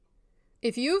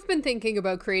If you've been thinking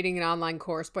about creating an online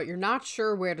course, but you're not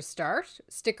sure where to start,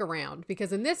 stick around,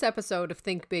 because in this episode of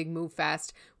Think Big, Move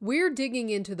Fast, we're digging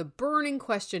into the burning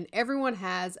question everyone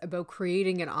has about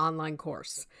creating an online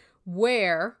course.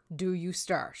 Where do you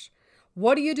start?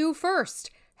 What do you do first?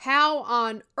 How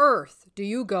on earth do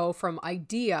you go from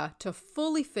idea to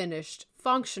fully finished,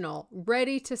 functional,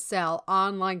 ready to sell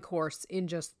online course in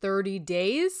just 30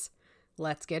 days?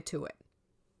 Let's get to it.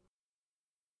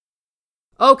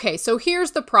 Okay, so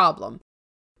here's the problem.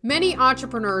 Many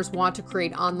entrepreneurs want to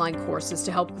create online courses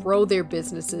to help grow their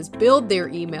businesses, build their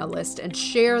email list, and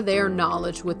share their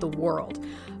knowledge with the world.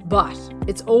 But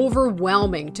it's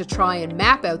overwhelming to try and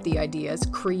map out the ideas,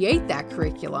 create that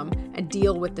curriculum, and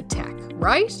deal with the tech,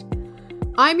 right?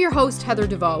 I'm your host, Heather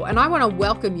DeVoe, and I want to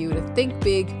welcome you to Think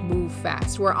Big, Move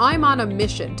Fast, where I'm on a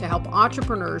mission to help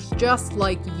entrepreneurs just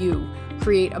like you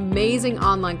create amazing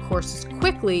online courses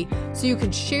quickly so you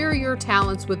can share your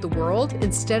talents with the world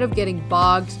instead of getting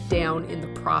bogged down in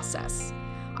the process.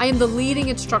 I am the leading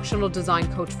instructional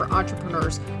design coach for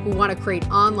entrepreneurs who want to create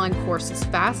online courses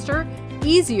faster,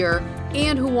 easier,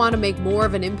 and who want to make more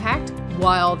of an impact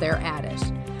while they're at it.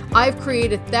 I've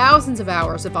created thousands of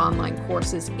hours of online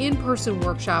courses, in-person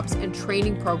workshops, and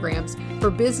training programs for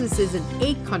businesses in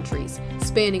 8 countries,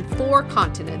 spanning 4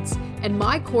 continents, and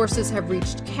my courses have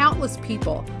reached countless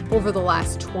people over the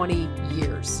last 20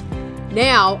 years.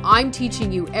 Now, I'm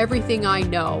teaching you everything I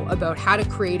know about how to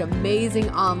create amazing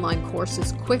online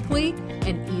courses quickly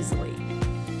and easily.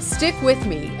 Stick with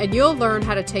me, and you'll learn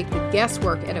how to take the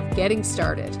guesswork out of getting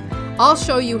started. I'll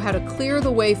show you how to clear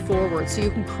the way forward so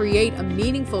you can create a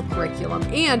meaningful curriculum,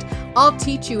 and I'll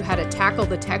teach you how to tackle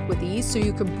the tech with ease so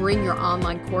you can bring your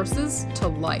online courses to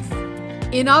life.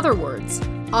 In other words,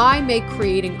 I make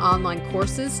creating online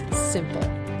courses simple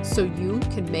so you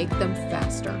can make them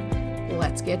faster.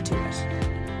 Let's get to it.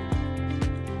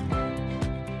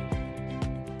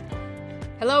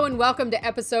 Hello and welcome to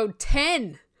episode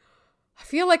 10. I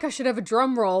feel like I should have a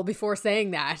drum roll before saying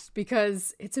that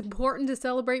because it's important to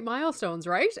celebrate milestones,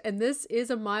 right? And this is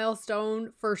a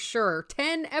milestone for sure.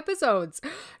 10 episodes.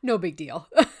 No big deal.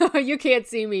 You can't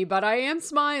see me, but I am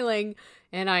smiling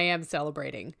and I am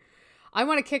celebrating. I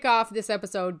want to kick off this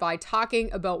episode by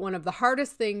talking about one of the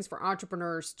hardest things for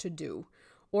entrepreneurs to do,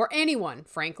 or anyone,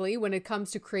 frankly, when it comes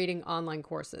to creating online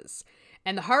courses.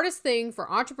 And the hardest thing for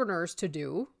entrepreneurs to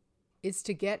do is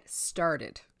to get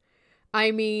started.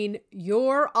 I mean,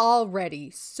 you're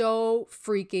already so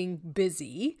freaking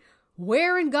busy.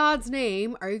 Where in God's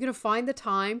name are you going to find the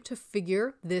time to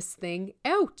figure this thing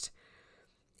out?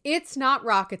 It's not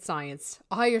rocket science,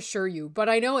 I assure you, but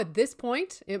I know at this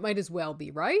point it might as well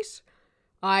be, right?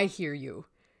 I hear you.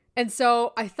 And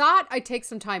so I thought I'd take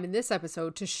some time in this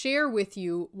episode to share with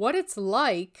you what it's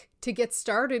like to get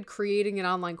started creating an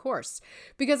online course.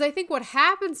 Because I think what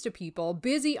happens to people,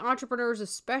 busy entrepreneurs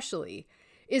especially,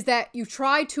 is that you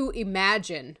try to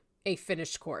imagine a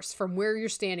finished course from where you're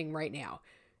standing right now.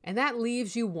 And that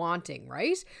leaves you wanting,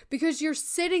 right? Because you're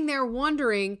sitting there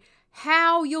wondering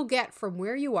how you'll get from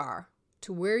where you are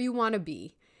to where you want to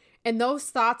be. And those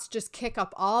thoughts just kick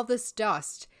up all this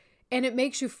dust. And it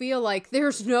makes you feel like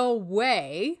there's no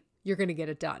way you're going to get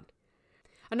it done.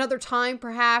 Another time,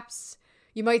 perhaps,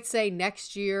 you might say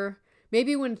next year,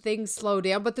 maybe when things slow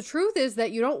down. But the truth is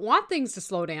that you don't want things to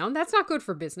slow down. That's not good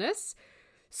for business.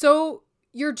 So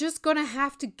you're just going to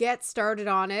have to get started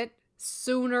on it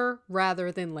sooner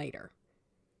rather than later.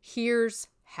 Here's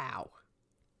how.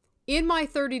 In my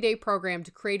 30-day program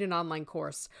to create an online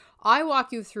course, I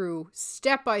walk you through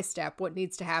step by step what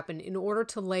needs to happen in order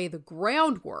to lay the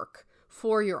groundwork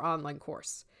for your online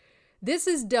course. This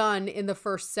is done in the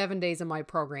first 7 days of my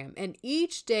program, and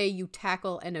each day you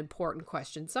tackle an important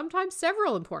question, sometimes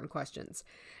several important questions.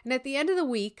 And at the end of the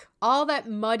week, all that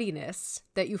muddiness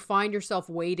that you find yourself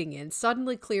wading in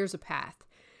suddenly clears a path,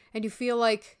 and you feel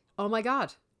like, oh my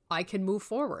God, I can move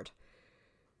forward.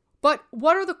 But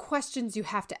what are the questions you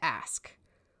have to ask?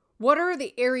 What are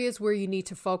the areas where you need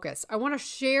to focus? I want to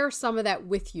share some of that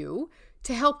with you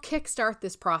to help kickstart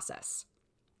this process.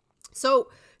 So,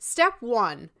 step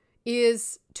 1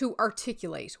 is to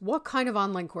articulate what kind of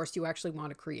online course you actually want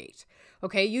to create.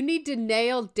 Okay, you need to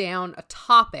nail down a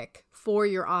topic for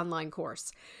your online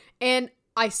course. And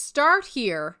I start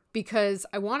here because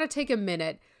I want to take a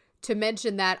minute to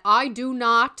mention that I do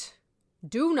not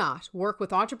work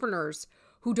with entrepreneurs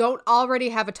who don't already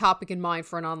have a topic in mind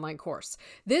for an online course.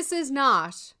 This is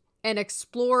not an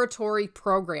exploratory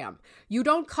program. You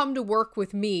don't come to work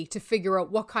with me to figure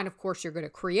out what kind of course you're going to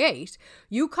create.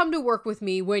 You come to work with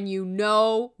me when you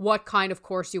know what kind of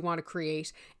course you want to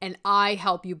create, and I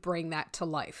help you bring that to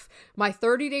life. My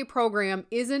 30-day program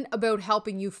isn't about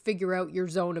helping you figure out your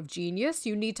zone of genius.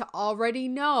 You need to already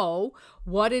know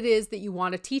what it is that you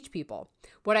want to teach people.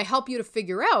 What I help you to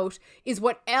figure out is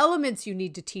what elements you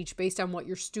need to teach based on what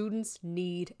your students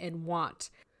need and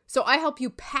want. So I help you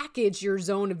package your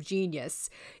zone of genius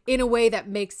in a way that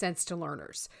makes sense to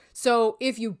learners. So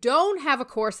if you don't have a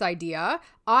course idea,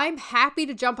 I'm happy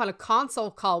to jump on a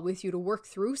consult call with you to work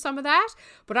through some of that,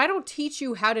 but I don't teach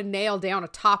you how to nail down a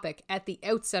topic at the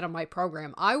outset of my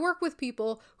program. I work with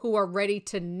people who are ready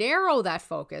to narrow that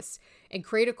focus and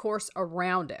create a course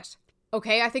around it.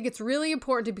 Okay, I think it's really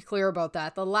important to be clear about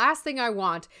that. The last thing I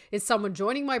want is someone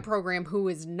joining my program who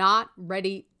is not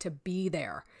ready to be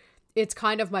there. It's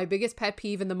kind of my biggest pet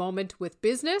peeve in the moment with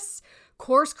business,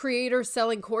 course creators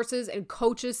selling courses and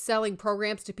coaches selling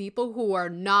programs to people who are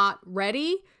not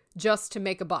ready just to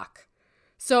make a buck.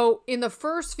 So in the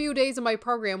first few days of my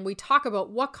program, we talk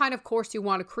about what kind of course you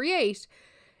want to create.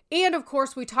 And of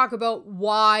course, we talk about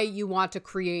why you want to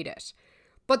create it.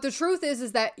 But the truth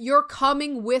is that you're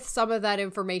coming with some of that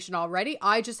information already.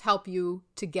 I just help you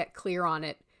to get clear on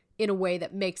it in a way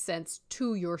that makes sense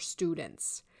to your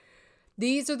students.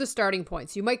 These are the starting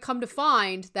points. You might come to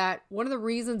find that one of the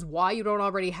reasons why you don't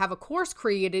already have a course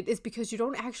created is because you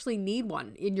don't actually need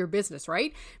one in your business,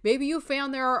 right? Maybe you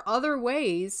found there are other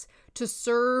ways to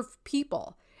serve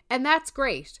people, and that's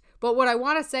great. But what I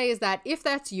want to say is that if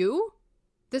that's you,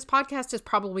 this podcast is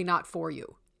probably not for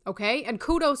you, okay? And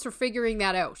kudos for figuring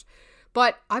that out.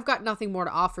 But I've got nothing more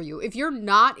to offer you. If you're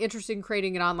not interested in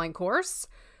creating an online course,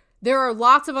 there are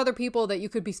lots of other people that you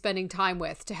could be spending time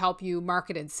with to help you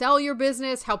market and sell your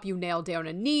business, help you nail down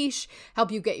a niche,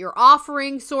 help you get your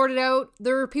offering sorted out.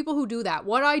 There are people who do that.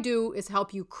 What I do is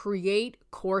help you create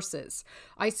courses.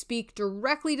 I speak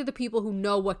directly to the people who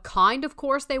know what kind of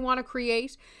course they want to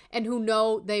create and who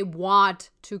know they want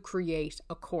to create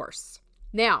a course.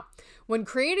 Now, when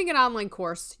creating an online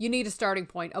course, you need a starting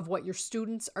point of what your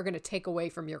students are going to take away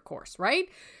from your course, right?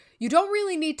 You don't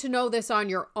really need to know this on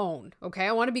your own, okay?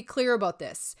 I want to be clear about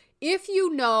this. If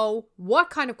you know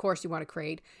what kind of course you want to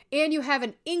create and you have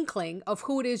an inkling of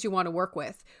who it is you want to work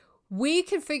with, we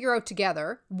can figure out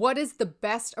together what is the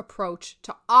best approach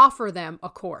to offer them a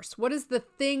course. What is the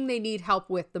thing they need help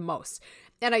with the most?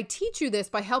 And I teach you this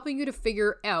by helping you to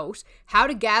figure out how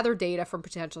to gather data from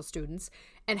potential students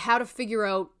and how to figure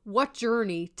out what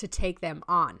journey to take them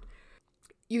on.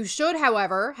 You should,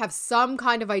 however, have some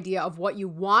kind of idea of what you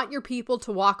want your people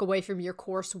to walk away from your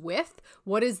course with.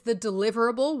 What is the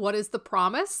deliverable? What is the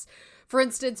promise? For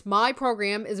instance, my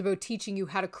program is about teaching you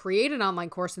how to create an online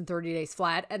course in 30 days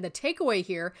flat. And the takeaway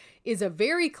here is a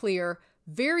very clear,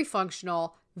 very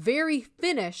functional, very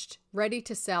finished, ready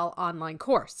to sell online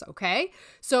course, okay?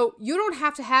 So you don't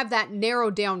have to have that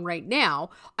narrowed down right now.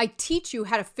 I teach you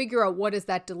how to figure out what is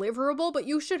that deliverable, but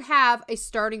you should have a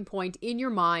starting point in your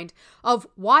mind of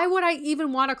why would I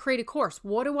even want to create a course?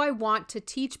 What do I want to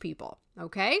teach people,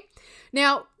 okay?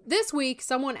 Now, this week,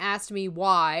 someone asked me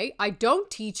why I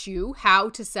don't teach you how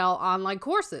to sell online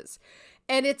courses.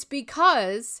 And it's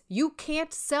because you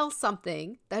can't sell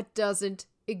something that doesn't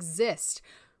exist.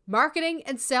 Marketing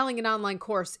and selling an online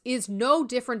course is no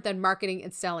different than marketing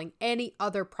and selling any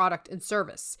other product and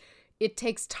service. It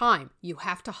takes time. You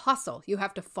have to hustle. You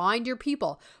have to find your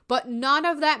people. But none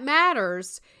of that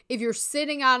matters if you're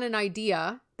sitting on an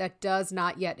idea that does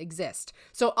not yet exist.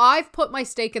 So I've put my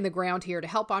stake in the ground here to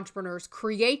help entrepreneurs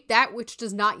create that which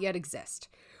does not yet exist.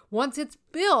 Once it's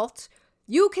built,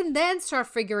 you can then start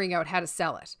figuring out how to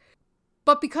sell it.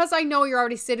 But because I know you're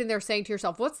already sitting there saying to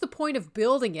yourself, what's the point of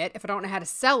building it if I don't know how to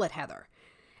sell it, Heather?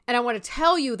 And I want to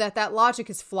tell you that that logic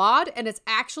is flawed and it's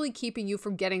actually keeping you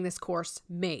from getting this course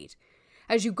made.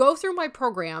 As you go through my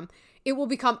program, it will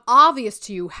become obvious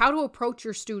to you how to approach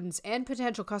your students and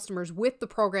potential customers with the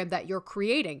program that you're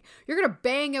creating. You're going to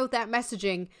bang out that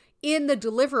messaging in the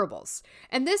deliverables.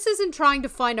 And this isn't trying to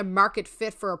find a market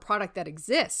fit for a product that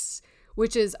exists,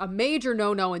 which is a major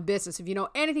no-no in business. If you know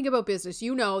anything about business,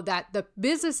 you know that the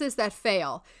businesses that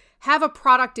fail have a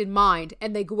product in mind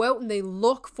and they go out and they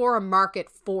look for a market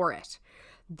for it.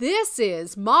 This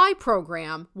is my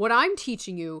program. What I'm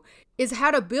teaching you is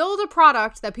how to build a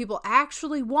product that people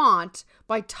actually want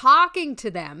by talking to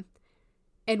them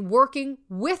and working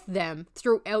with them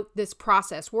throughout this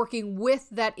process, working with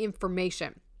that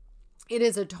information. It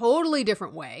is a totally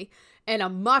different way and a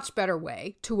much better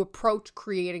way to approach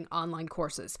creating online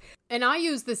courses. And I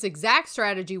use this exact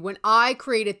strategy when I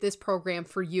created this program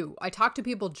for you. I talked to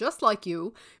people just like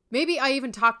you, Maybe I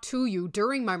even talk to you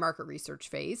during my market research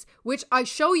phase, which I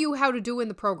show you how to do in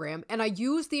the program, and I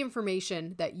use the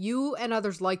information that you and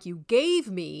others like you gave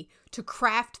me to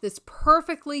craft this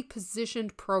perfectly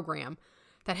positioned program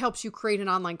that helps you create an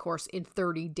online course in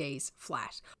 30 days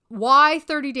flat. Why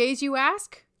 30 days, you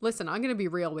ask? Listen, I'm going to be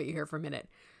real with you here for a minute.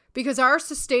 Because our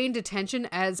sustained attention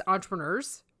as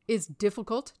entrepreneurs is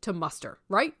difficult to muster,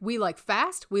 right? We like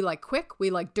fast, we like quick, we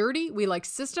like dirty, we like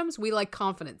systems, we like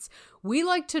confidence. We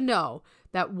like to know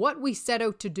that what we set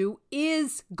out to do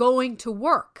is going to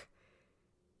work.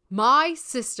 My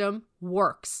system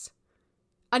works.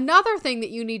 Another thing that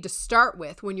you need to start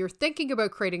with when you're thinking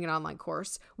about creating an online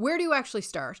course, where do you actually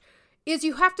start, is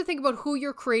you have to think about who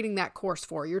you're creating that course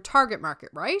for, your target market,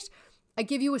 right? I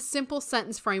give you a simple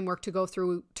sentence framework to go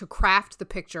through to craft the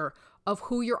picture of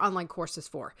who your online course is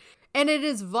for. And it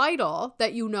is vital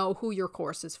that you know who your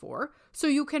course is for so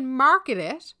you can market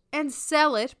it and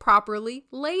sell it properly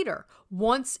later,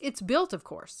 once it's built, of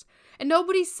course. And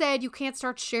nobody said you can't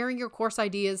start sharing your course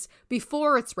ideas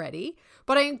before it's ready,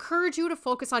 but I encourage you to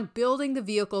focus on building the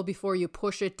vehicle before you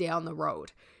push it down the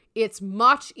road. It's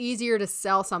much easier to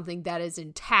sell something that is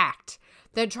intact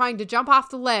than trying to jump off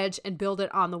the ledge and build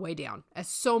it on the way down, as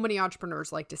so many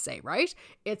entrepreneurs like to say, right?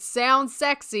 It sounds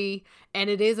sexy, and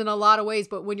it is in a lot of ways,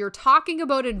 but when you're talking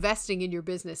about investing in your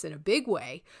business in a big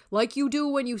way, like you do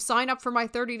when you sign up for my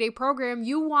 30-day program,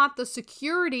 you want the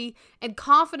security and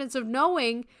confidence of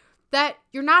knowing that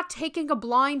you're not taking a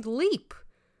blind leap.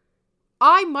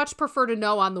 I much prefer to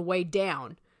know on the way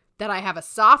down that I have a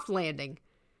soft landing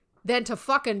than to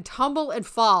fucking tumble and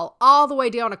fall all the way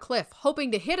down a cliff,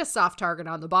 hoping to hit a soft target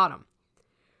on the bottom.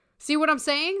 See what I'm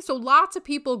saying? So lots of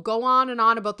people go on and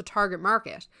on about the target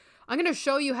market. I'm going to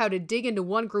show you how to dig into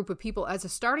one group of people as a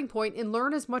starting point and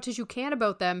learn as much as you can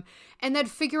about them, and then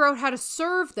figure out how to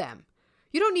serve them.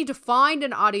 You don't need to find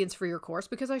an audience for your course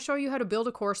because I show you how to build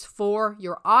a course for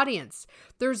your audience.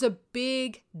 There's a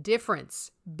big difference,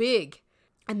 big,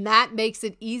 and that makes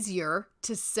it easier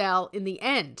to sell in the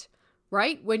end.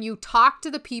 Right? When you talk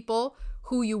to the people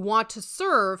who you want to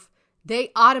serve, they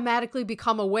automatically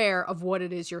become aware of what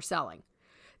it is you're selling.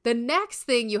 The next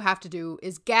thing you have to do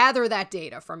is gather that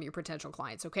data from your potential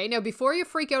clients, okay? Now, before you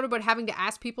freak out about having to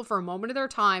ask people for a moment of their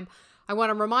time, I want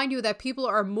to remind you that people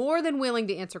are more than willing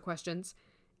to answer questions,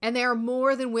 and they are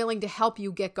more than willing to help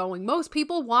you get going. Most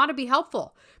people want to be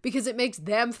helpful because it makes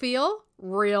them feel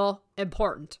real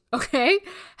important, okay?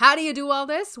 How do you do all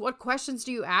this? What questions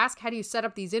do you ask? How do you set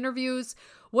up these interviews?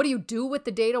 What do you do with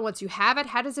the data once you have it?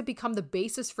 How does it become the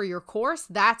basis for your course?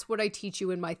 That's what I teach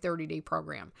you in my 30-day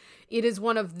program. It is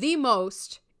one of the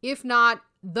most, if not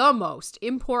the most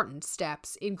important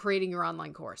steps in creating your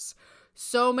online course.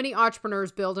 So many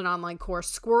entrepreneurs build an online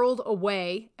course squirreled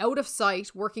away, out of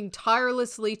sight, working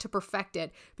tirelessly to perfect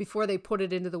it before they put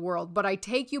it into the world. But I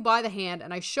take you by the hand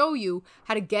and I show you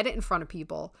how to get it in front of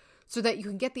people so that you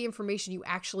can get the information you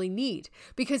actually need.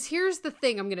 Because here's the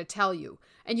thing I'm going to tell you,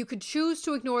 and you could choose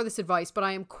to ignore this advice, but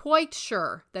I am quite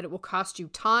sure that it will cost you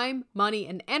time, money,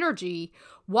 and energy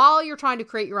while you're trying to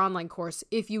create your online course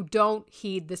if you don't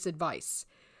heed this advice.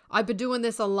 I've been doing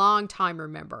this a long time,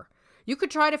 remember. You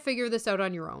could try to figure this out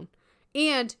on your own,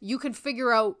 and you can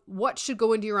figure out what should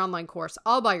go into your online course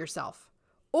all by yourself.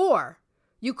 Or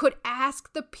you could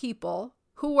ask the people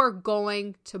who are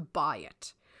going to buy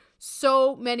it.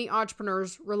 So many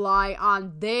entrepreneurs rely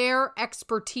on their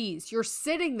expertise. You're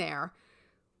sitting there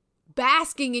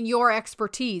basking in your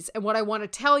expertise. And what I want to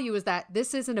tell you is that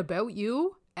this isn't about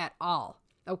you at all,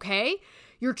 okay?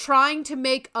 You're trying to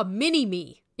make a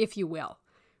mini-me, if you will,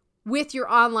 with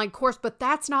your online course, but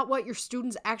that's not what your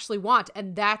students actually want.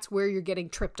 And that's where you're getting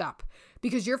tripped up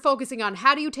because you're focusing on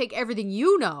how do you take everything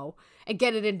you know and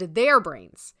get it into their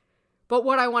brains. But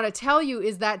what I want to tell you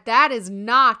is that that is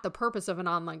not the purpose of an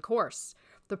online course.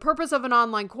 The purpose of an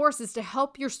online course is to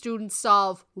help your students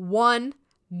solve one,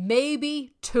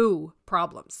 maybe two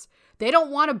problems. They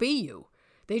don't want to be you.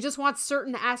 They just want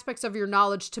certain aspects of your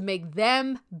knowledge to make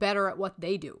them better at what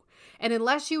they do. And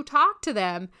unless you talk to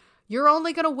them, you're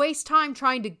only going to waste time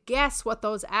trying to guess what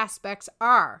those aspects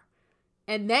are.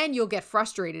 And then you'll get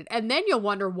frustrated. And then you'll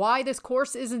wonder why this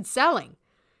course isn't selling.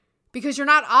 Because you're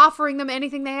not offering them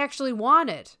anything they actually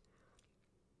wanted.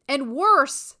 And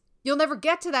worse, you'll never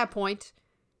get to that point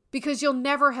because you'll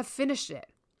never have finished it.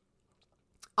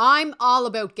 I'm all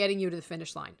about getting you to the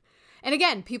finish line. And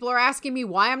again, people are asking me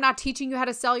why I'm not teaching you how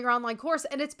to sell your online course.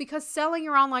 And it's because selling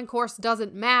your online course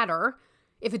doesn't matter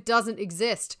if it doesn't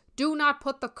exist. Do not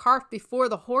put the cart before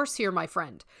the horse here, my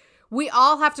friend. We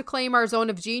all have to claim our zone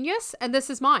of genius, and this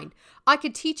is mine. I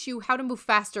could teach you how to move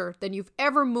faster than you've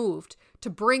ever moved to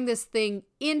bring this thing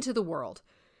into the world.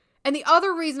 And the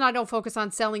other reason I don't focus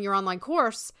on selling your online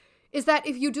course is that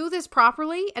if you do this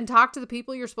properly and talk to the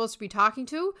people you're supposed to be talking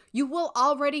to, you will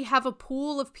already have a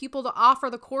pool of people to offer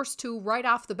the course to right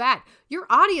off the bat. Your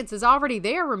audience is already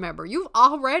there, remember. You've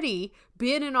already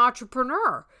been an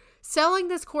entrepreneur. Selling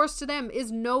this course to them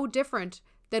is no different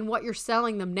than what you're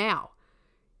selling them now.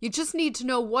 You just need to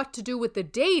know what to do with the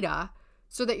data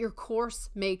so that your course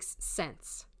makes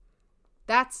sense.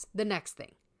 That's the next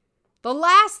thing. The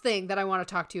last thing that I want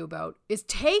to talk to you about is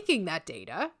taking that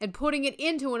data and putting it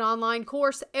into an online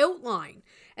course outline.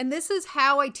 And this is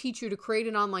how I teach you to create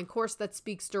an online course that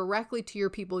speaks directly to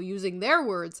your people using their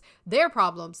words, their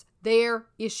problems, their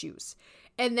issues.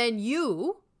 And then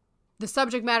you, the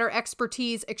subject matter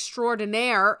expertise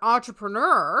extraordinaire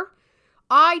entrepreneur,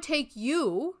 I take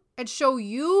you and show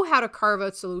you how to carve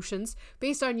out solutions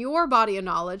based on your body of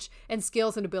knowledge and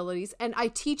skills and abilities. And I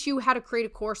teach you how to create a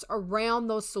course around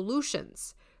those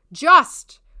solutions.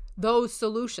 Just those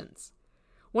solutions.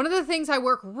 One of the things I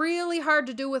work really hard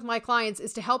to do with my clients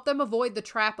is to help them avoid the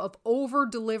trap of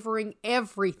over-delivering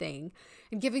everything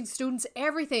and giving students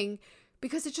everything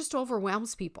because it just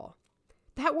overwhelms people.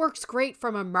 That works great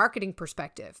from a marketing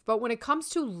perspective, but when it comes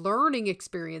to learning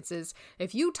experiences,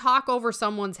 if you talk over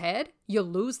someone's head, you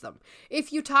lose them.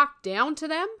 If you talk down to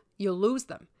them, you lose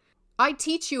them. I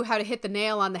teach you how to hit the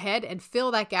nail on the head and fill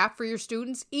that gap for your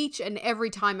students each and every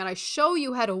time, and I show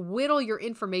you how to whittle your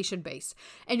information base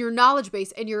and your knowledge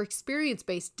base and your experience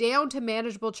base down to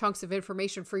manageable chunks of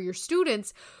information for your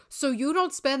students so you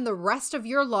don't spend the rest of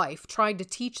your life trying to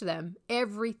teach them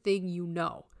everything you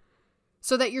know,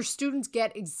 so that your students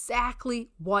get exactly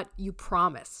what you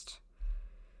promised.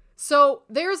 So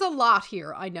there's a lot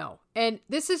here, I know. And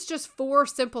this is just 4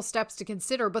 simple steps to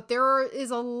consider, but there is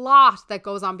a lot that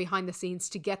goes on behind the scenes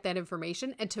to get that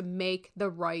information and to make the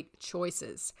right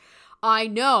choices. I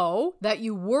know that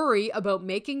you worry about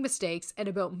making mistakes and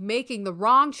about making the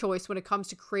wrong choice when it comes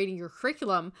to creating your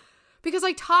curriculum, because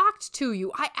I talked to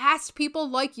you. I asked people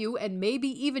like you, and maybe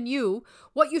even you,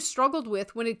 what you struggled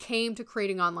with when it came to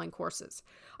creating online courses.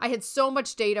 I had so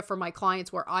much data from my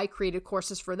clients where I created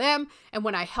courses for them and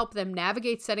when I helped them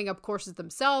navigate setting up courses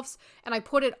themselves, and I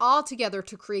put it all together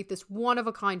to create this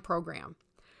one-of-a-kind program.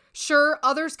 Sure,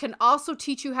 others can also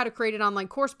teach you how to create an online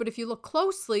course, but if you look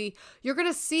closely, you're going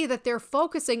to see that they're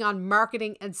focusing on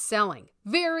marketing and selling.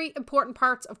 Very important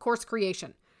parts of course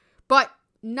creation, but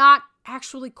not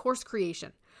actually course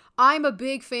creation. I'm a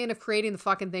big fan of creating the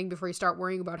fucking thing before you start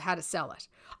worrying about how to sell it.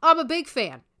 I'm a big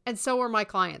fan, and so are my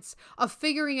clients, of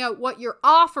figuring out what your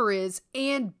offer is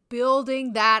and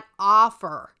building that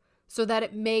offer so that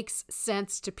it makes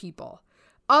sense to people.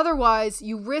 Otherwise,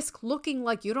 you risk looking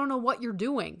like you don't know what you're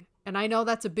doing. And I know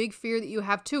that's a big fear that you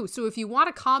have too. So if you want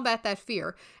to combat that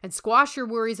fear and squash your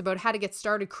worries about how to get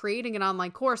started creating an online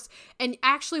course and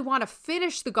actually want to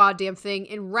finish the goddamn thing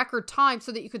in record time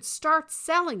so that you could start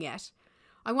selling it,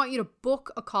 I want you to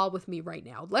book a call with me right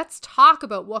now. Let's talk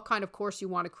about what kind of course you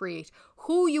want to create,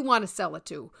 who you want to sell it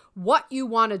to, what you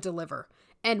want to deliver,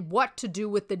 and what to do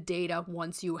with the data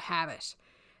once you have it.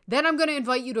 Then I'm going to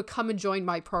invite you to come and join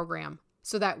my program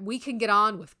so that we can get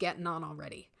on with getting on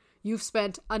already. You've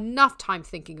spent enough time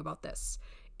thinking about this.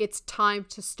 It's time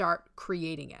to start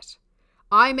creating it.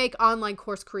 I make online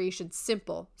course creation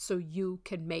simple so you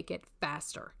can make it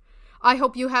faster. I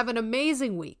hope you have an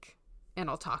amazing week, and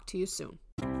I'll talk to you soon.